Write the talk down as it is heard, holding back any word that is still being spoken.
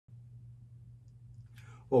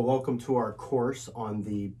Well, welcome to our course on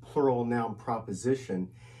the plural noun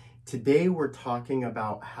proposition. Today we're talking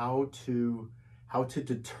about how to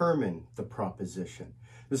determine the proposition.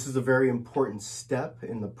 This is a very important step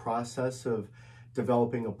in the process of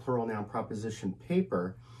developing a plural noun proposition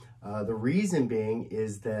paper. The reason being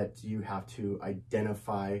is that you have to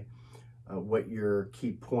identify what your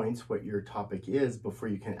key points, what your topic is before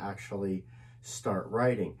you can actually start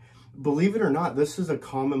writing. Believe it or not, this is a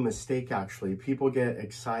common mistake actually. People get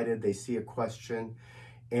excited, they see a question,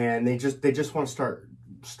 and they just want to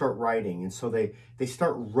start writing. And so they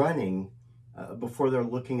start running before they're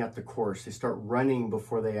looking at the course. They start running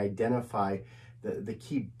before they identify the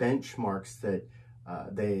key benchmarks that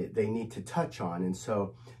they need to touch on. And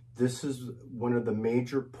so this is one of the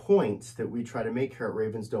major points that we try to make here at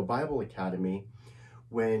Ravensdale Bible Academy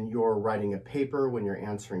when you're writing a paper, when you're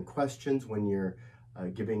answering questions, when you're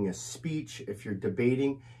giving a speech, if you're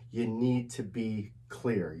debating, you need to be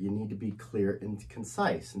clear. You need to be clear and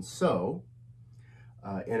concise. And so,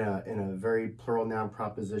 in a very plural noun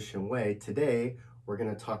proposition way, today we're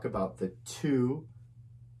going to talk about the two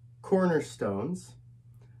cornerstones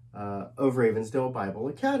of Ravensdale Bible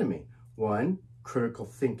Academy. One, critical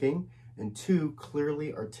thinking, and two,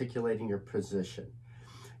 clearly articulating your position.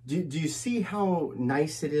 Do you see how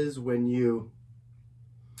nice it is when you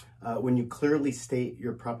clearly state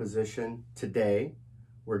your proposition? Today,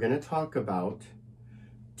 we're going to talk about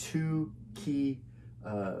two key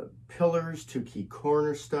pillars, two key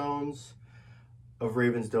cornerstones of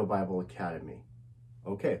Ravensdale Bible Academy.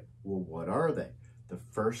 Okay, well, what are they? The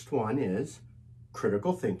first one is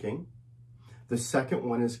critical thinking. The second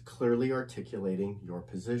one is clearly articulating your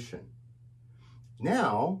position.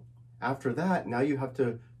 Now, after that, now you have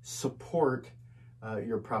to support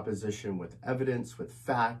your proposition with evidence, with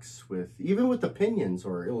facts, even with opinions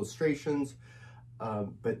or illustrations,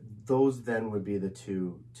 but those then would be the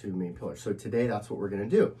two main pillars. So today, that's what we're going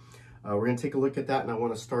to do. We're going to take a look at that, and I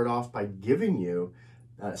want to start off by giving you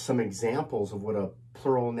some examples of what a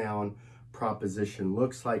plural noun proposition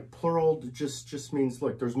looks like. Plural just means,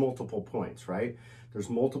 look, there's multiple points, right? There's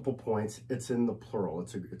multiple points. It's in the plural.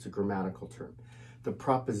 It's a grammatical term. The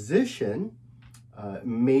proposition,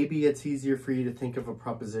 maybe it's easier for you to think of a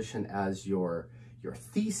proposition as your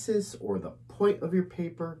thesis or the point of your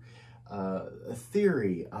paper, a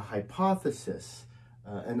theory, a hypothesis,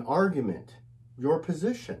 an argument, your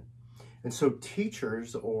position. And so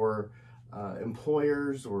teachers or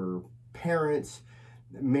employers or parents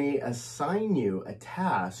may assign you a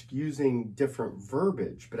task using different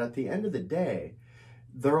verbiage, but at the end of the day,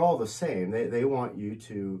 they're all the same. They want you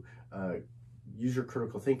to use your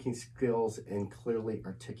critical thinking skills and clearly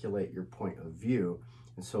articulate your point of view.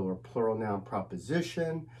 And so a plural noun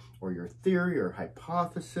proposition or your theory or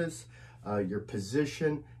hypothesis, your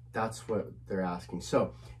position, that's what they're asking.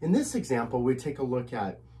 So in this example, we take a look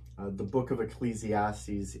at the book of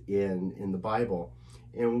Ecclesiastes in the Bible.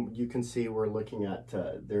 And you can see we're looking at,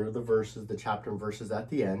 there are the verses, the chapter and verses at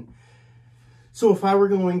the end. So if I were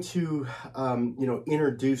going to,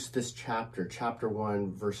 introduce this chapter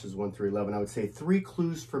 1, verses 1 through 11, I would say 3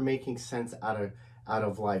 clues for making sense out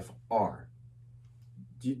of life are.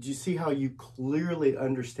 Do you see how you clearly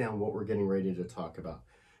understand what we're getting ready to talk about?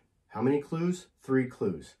 How many clues? 3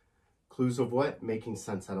 clues. Clues of what? Making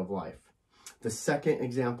sense out of life. The second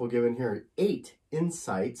example given here, 8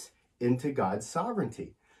 insights into God's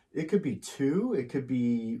sovereignty. It could be 2, it could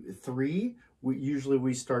be 3. Usually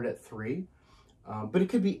we start at 3. But it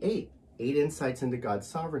could be 8 insights into God's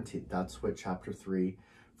sovereignty. That's what chapter 3,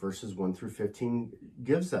 verses 1 through 15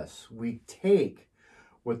 gives us. We take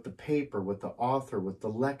what the paper, what the author, what the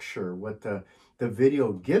lecture, what the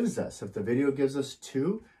video gives us. If the video gives us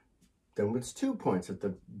 2, then it's 2 points. If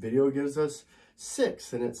the video gives us 6,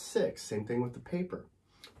 then it's 6. Same thing with the paper.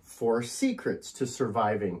 4 secrets to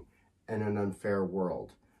surviving in an unfair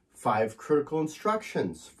world. 5 critical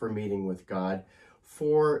instructions for meeting with God.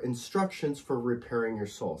 4 instructions for repairing your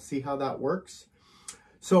soul. See how that works?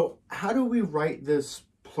 So how do we write this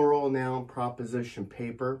plural noun proposition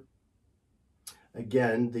paper?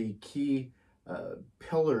 Again, the key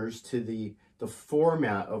pillars to the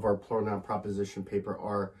format of our plural noun proposition paper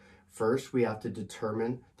are, first, we have to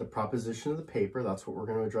determine the proposition of the paper. That's what we're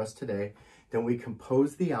going to address today. Then we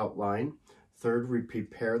compose the outline. Third, we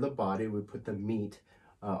prepare the body. We put the meat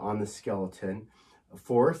on the skeleton.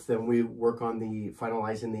 Fourth, then we work on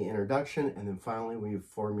finalizing the introduction, and then finally we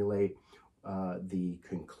formulate the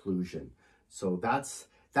conclusion. So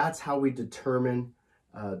that's how we determine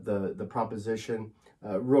the proposition.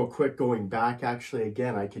 Real quick, going back, actually,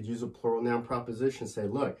 again, I could use a plural noun proposition, say,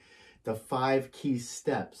 look, the 5 key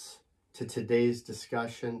steps to today's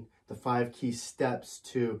discussion, the 5 key steps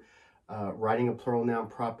to writing a plural noun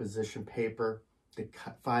proposition paper, the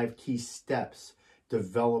 5 key steps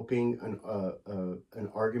developing an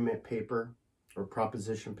argument paper or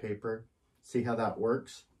proposition paper. See how that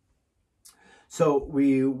works? So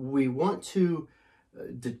we want to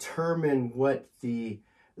determine what the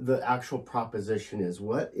actual proposition is.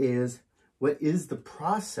 What is the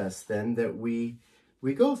process then that we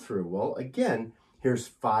go through? Well, again, here's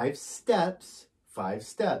 5 steps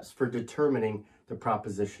for determining the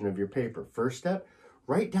proposition of your paper. First step,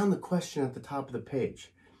 write down the question at the top of the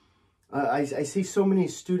page. I see so many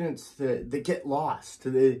students that get lost.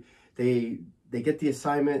 They get the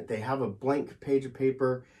assignment, they have a blank page of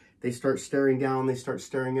paper, they start staring down, they start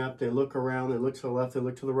staring up, they look around, they look to the left, they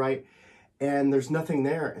look to the right, and there's nothing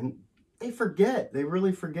there. And they forget, they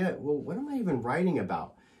really forget, well, what am I even writing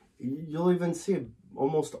about? You'll even see it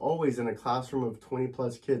almost always in a classroom of 20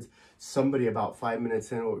 plus kids, somebody about 5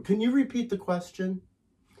 minutes in, can you repeat the question?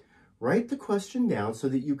 Write the question down so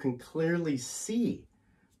that you can clearly see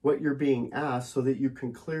what you're being asked so that you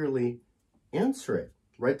can clearly answer it.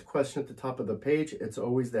 Write the question at the top of the page. It's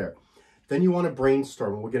always there. Then you want to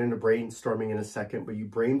brainstorm. We'll get into brainstorming in a second, but you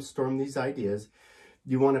brainstorm these ideas.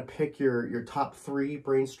 You want to pick your top 3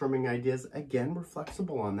 brainstorming ideas. Again, we're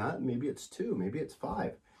flexible on that. Maybe it's 2, maybe it's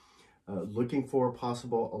 5. Looking for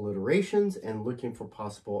possible alliterations and looking for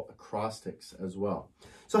possible acrostics as well.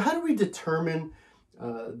 So how do we determine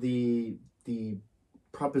the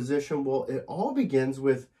proposition? Well, it all begins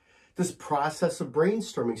with this process of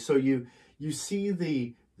brainstorming. So you see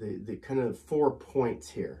the kind of 4 points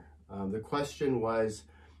here. The question was,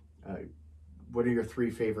 what are your 3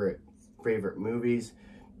 favorite movies?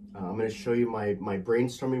 I'm going to show you my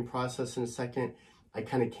brainstorming process in a second. I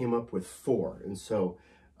kind of came up with 4, and so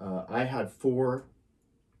I had 4,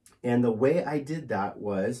 and the way I did that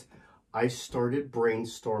was I started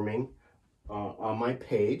brainstorming on my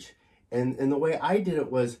page, and the way I did it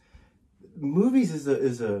was, movies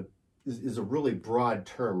is a really broad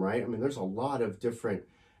term, right? I mean, there's a lot of different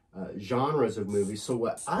genres of movies. So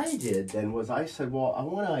what I did then was I said, well, I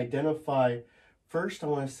want to identify, first I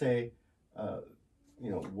want to say,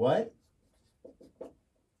 what?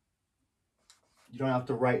 You don't have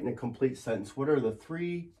to write in a complete sentence. What are the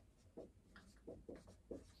 3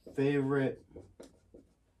 favorite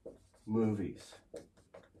movies?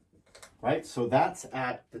 Right? So that's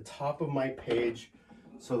at the top of my page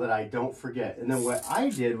so that I don't forget. And then what I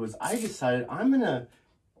did was I decided I'm gonna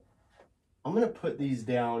put these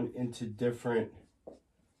down into different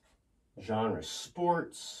genres.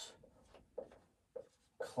 Sports,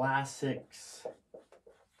 classics,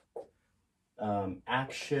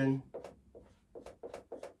 action,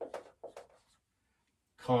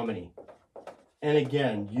 comedy. And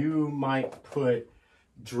again, you might put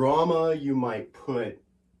drama, you might put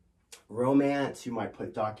romance, you might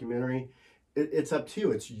put documentary. It's up to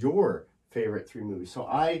you. It's your favorite 3 movies. So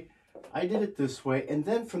I did it this way. And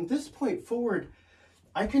then from this point forward,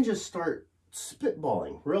 I can just start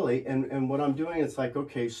spitballing, really. And what I'm doing, it's like,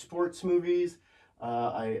 okay, sports movies.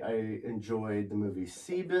 I enjoyed the movie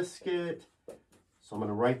Seabiscuit. So I'm going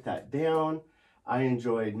to write that down. I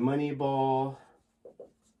enjoyed Moneyball,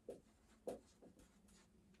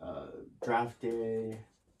 Draft Day,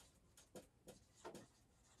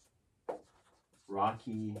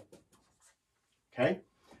 Rocky. Okay.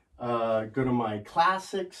 Go to my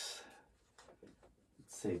classics.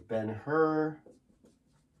 Let's say Ben-Hur,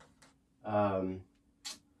 Gone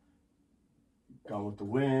with the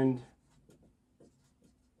Wind,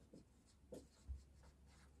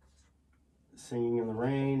 Singing in the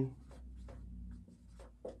Rain.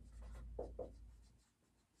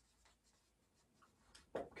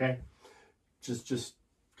 Okay, just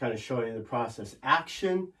kind of showing you the process.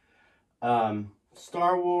 Action,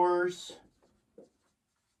 Star Wars.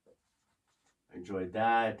 I enjoyed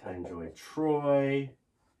that. I enjoyed Troy.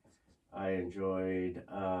 I enjoyed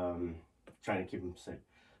trying to keep them safe.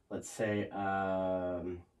 Let's say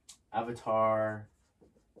Avatar.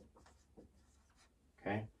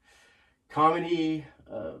 Okay, comedy.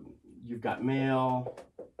 You've Got Mail.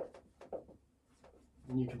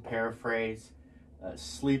 And you can paraphrase.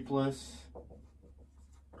 Sleepless,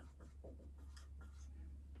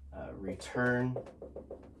 Return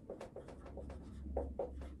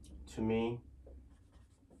to Me.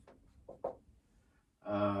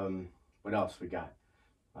 What else we got?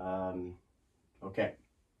 Okay,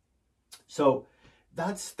 so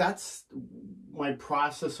that's my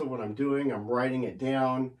process of what I'm doing. I'm writing it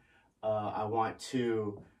down. I want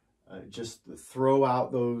to just throw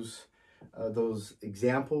out those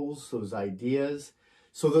examples, those ideas.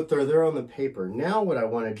 so that they're there on the paper. Now what I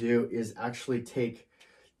want to do is actually take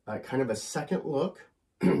kind of a second look.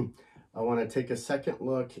 I want to take a second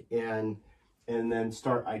look and then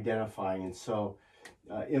start identifying. And so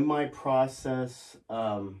in my process,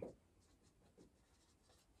 you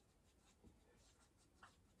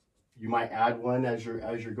might add one as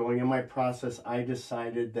you're going. In my process, I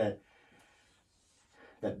decided that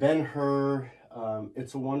Ben-Hur,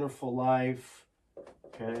 It's a Wonderful Life,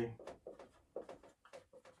 okay,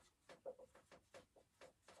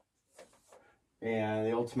 and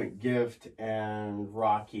The Ultimate Gift and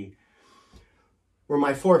Rocky were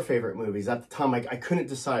my 4 favorite movies. At the time, I couldn't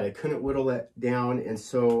decide. I couldn't whittle it down, and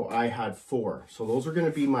so I had 4. So those are going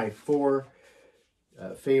to be my 4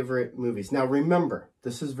 favorite movies. Now remember,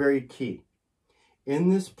 this is very key. In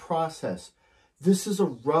this process, this is a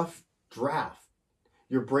rough draft.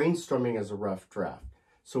 Your brainstorming is a rough draft.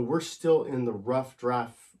 So we're still in the rough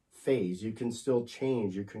draft phase. You can still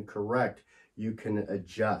change, you can correct, you can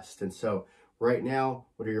adjust. And so right now,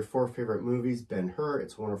 what are your 4 favorite movies? Ben-Hur,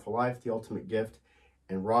 It's a Wonderful Life, The Ultimate Gift,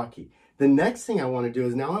 and Rocky. The next thing I want to do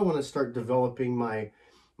is now I want to start developing my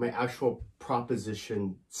actual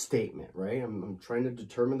proposition statement, right? I'm trying to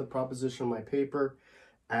determine the proposition on my paper.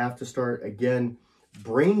 I have to start, again,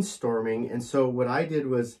 brainstorming. And so what I did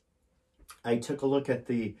was I took a look at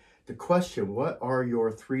the question, what are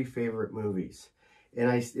your 3 favorite movies? And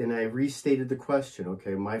I restated the question,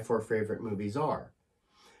 okay, my 4 favorite movies are.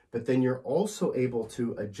 But then you're also able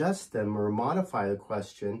to adjust them or modify the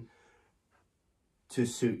question to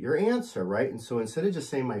suit your answer, right? And so instead of just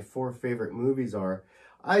saying my 4 favorite movies are,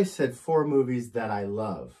 I said 4 movies that I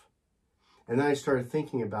love. And then I started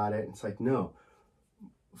thinking about it. And it's like, no,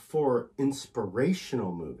 4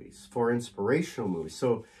 inspirational movies, 4 inspirational movies.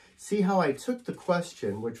 So see how I took the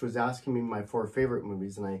question, which was asking me my 4 favorite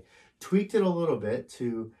movies, and I tweaked it a little bit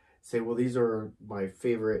to say, well, these are my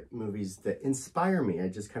favorite movies that inspire me. I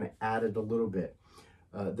just kind of added a little bit.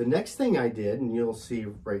 The next thing I did, and you'll see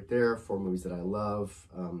right there, 4 movies that I love.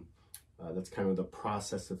 That's kind of the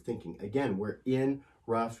process of thinking. Again, we're in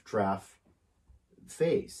rough draft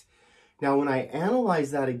phase. Now, when I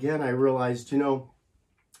analyzed that again, I realized, you know,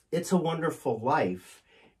 It's a Wonderful Life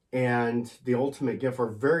and The Ultimate Gift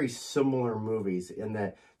are very similar movies in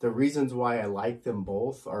that the reasons why I like them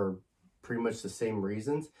both are pretty much the same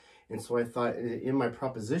reasons. And so I thought in my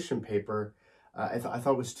proposition paper, I thought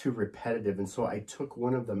it was too repetitive. And so I took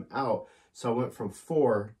one of them out. So I went from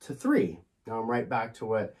 4 to 3. Now I'm right back to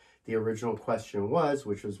what the original question was,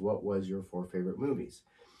 which was, what was your 4 favorite movies?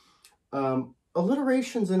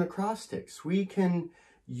 Alliterations and acrostics. We can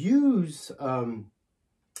use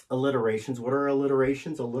alliterations. What are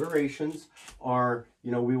alliterations? Alliterations are,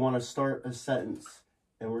 you know, we want to start a sentence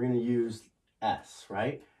and we're going to use S,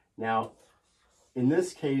 right? Now, in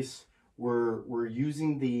this case, we're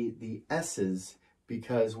using the S's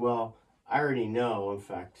because, well, I already know, in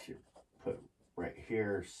fact, here, put right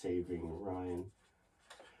here, saving Ryan.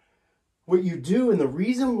 What you do, and the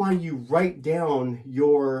reason why you write down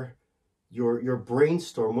your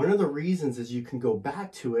brainstorm, one of the reasons is you can go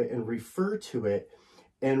back to it and refer to it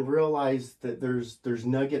and realize that there's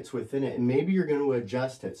nuggets within it, and maybe you're going to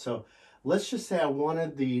adjust it. So let's just say I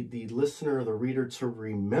wanted the listener or the reader to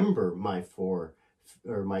remember my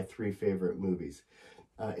 3 favorite movies.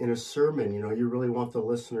 In a sermon, you know, you really want the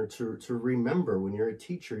listener to remember. When you're a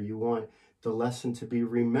teacher, you want the lesson to be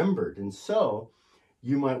remembered. And so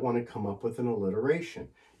you might want to come up with an alliteration.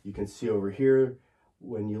 You can see over here,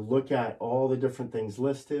 when you look at all the different things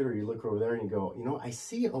listed, or you look over there and you go, you know, I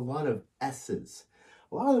see a lot of S's.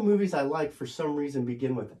 A lot of the movies I like for some reason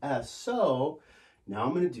begin with S. So now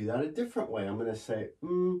I'm going to do that a different way. I'm going to say,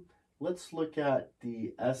 let's look at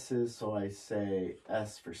the S's. So I say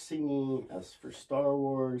S for singing, S for Star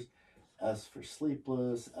Wars, S for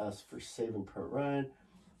sleepless, S for Saving Private Ryan,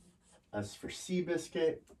 S for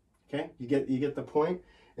Seabiscuit. Okay, you get the point.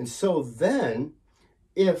 And so then,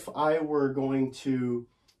 if I were going to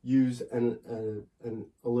use an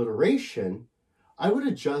alliteration, I would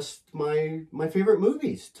adjust my favorite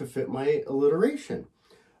movies to fit my alliteration.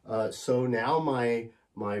 So now my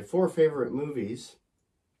 4 favorite movies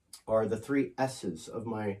are the 3 S's of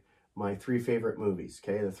my 3 favorite movies.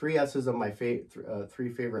 Okay, the 3 S's of my 3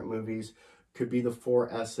 favorite movies could be the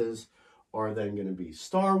 4 S's are then going to be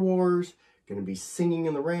Star Wars, going to be Singing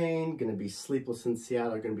in the Rain, going to be Sleepless in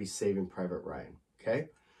Seattle, going to be Saving Private Ryan. Okay,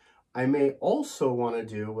 I may also want to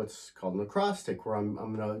do what's called an acrostic, where I'm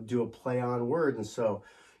going to do a play on words. And so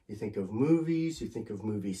you think of movies, you think of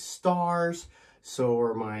movie stars. So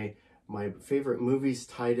are my favorite movies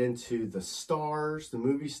tied into the stars, the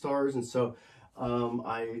movie stars. And so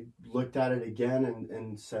I looked at it again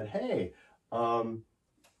and said, hey,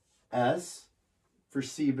 S for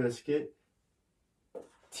Seabiscuit,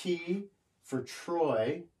 T for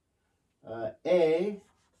Troy, A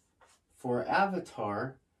for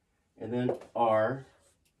Avatar, and then R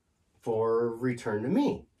for Return to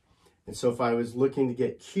Me. And so if I was looking to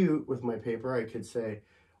get cute with my paper, I could say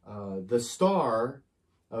the star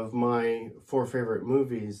of my 4 favorite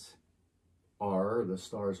movies are, the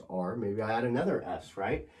stars are, maybe I add another S,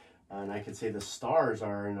 right? And I could say the stars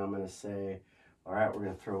are, and I'm going to say, all right, we're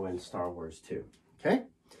going to throw in Star Wars too. Okay?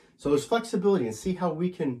 So there's flexibility, and see how we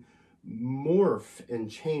can morph and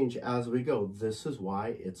change as we go. This is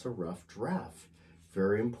why it's a rough draft.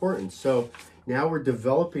 Very important. So now we're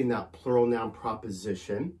developing that plural noun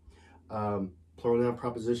proposition. Plural noun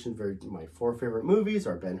proposition, my 4 favorite movies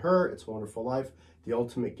are Ben-Hur, It's a Wonderful Life, The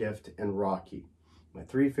Ultimate Gift, and Rocky. My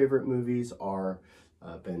 3 favorite movies are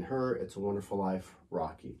Ben-Hur, It's a Wonderful Life,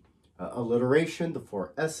 Rocky. Alliteration, the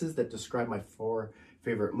 4 S's that describe my 4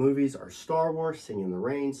 favorite movies are Star Wars, Singing in the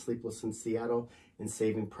Rain, Sleepless in Seattle, and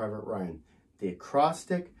Saving Private Ryan. The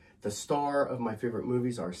acrostic, the star of my favorite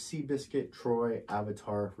movies are Seabiscuit, Troy,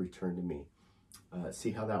 Avatar, Return to Me.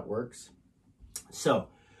 See how that works? So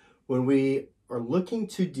when we are looking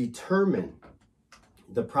to determine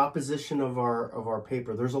the proposition of our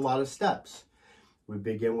paper, there's a lot of steps. We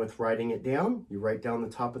begin with writing it down. You write down the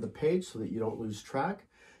top of the page so that you don't lose track.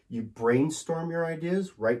 You brainstorm your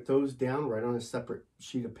ideas, write those down, write on a separate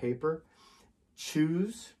sheet of paper.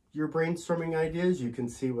 Choose your brainstorming ideas. You can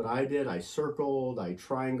see what I did. I circled, I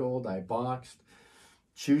triangled, I boxed.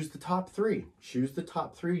 Choose the top 3. Choose the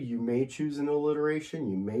top 3. You may choose an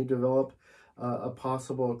alliteration. You may develop a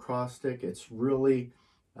possible acrostic. It's really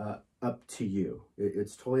up to you.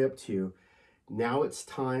 It's totally up to you. Now it's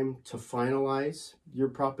time to finalize your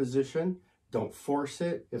proposition. Don't force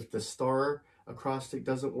it. If the star acrostic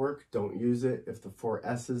doesn't work, don't use it. If the 4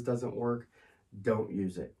 S's doesn't work, don't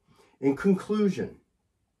use it. In conclusion,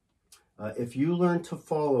 if you learn to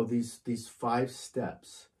follow these 5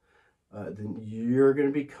 steps, then you're going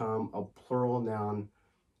to become a plural noun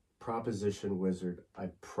proposition wizard. I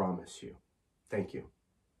promise you. Thank you.